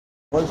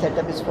Whole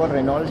setup is for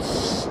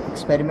Reynolds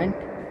experiment.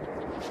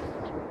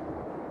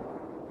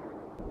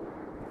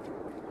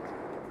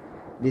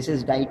 This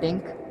is dye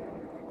tank.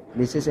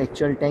 This is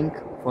actual tank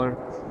for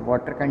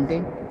water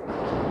content.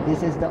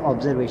 This is the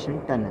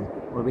observation tunnel,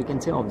 or we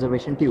can say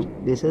observation tube.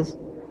 This is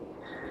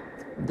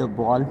the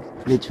ball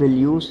which will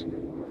use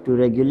to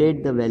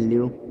regulate the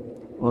value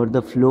or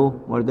the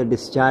flow or the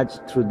discharge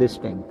through this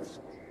tank.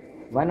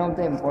 One of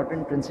the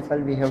important principle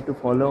we have to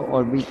follow,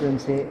 or we can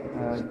say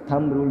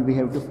thumb rule we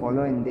have to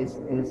follow in this,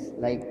 is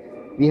like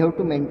we have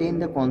to maintain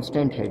the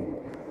constant head.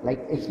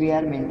 Like if we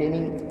are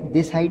maintaining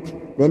this height,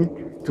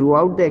 then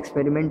throughout the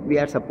experiment we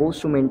are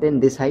supposed to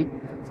maintain this height.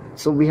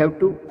 So we have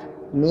to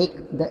make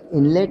the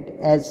inlet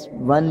as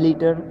 1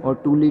 liter or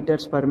 2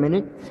 liters per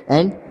minute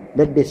and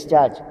the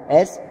discharge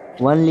as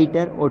 1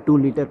 liter or 2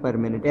 liter per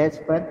minute as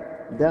per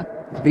the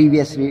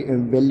previous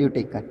value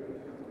taken.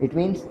 It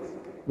means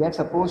we are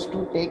supposed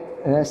to take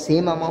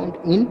same amount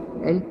in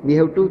and we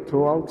have to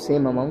throw out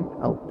same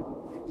amount out.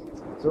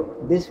 So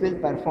this will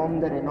perform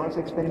the Reynolds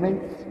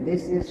experiment.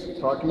 This is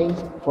throttling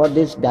for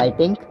this dye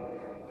tank.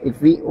 If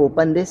we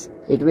open this,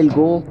 it will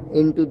go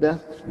into the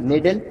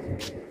needle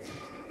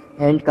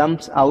and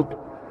comes out,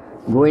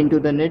 go into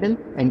the needle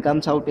and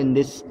comes out in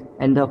this,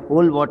 and the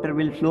whole water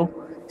will flow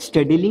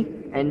steadily,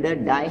 and the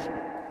dye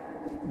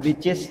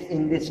which is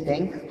in this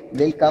tank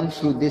will come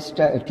through this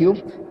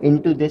tube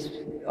into this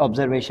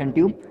observation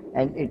tube,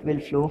 and it will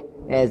flow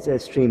as a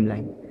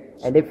streamline.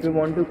 And if you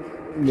want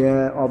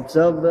to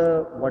observe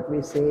what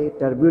we say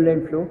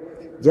turbulent flow,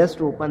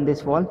 just open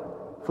this valve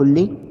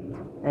fully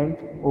and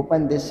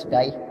open this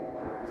dye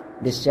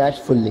discharge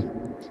fully.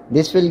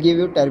 This will give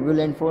you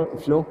turbulent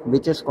flow,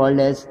 which is called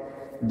as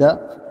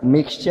the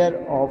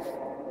mixture of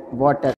water.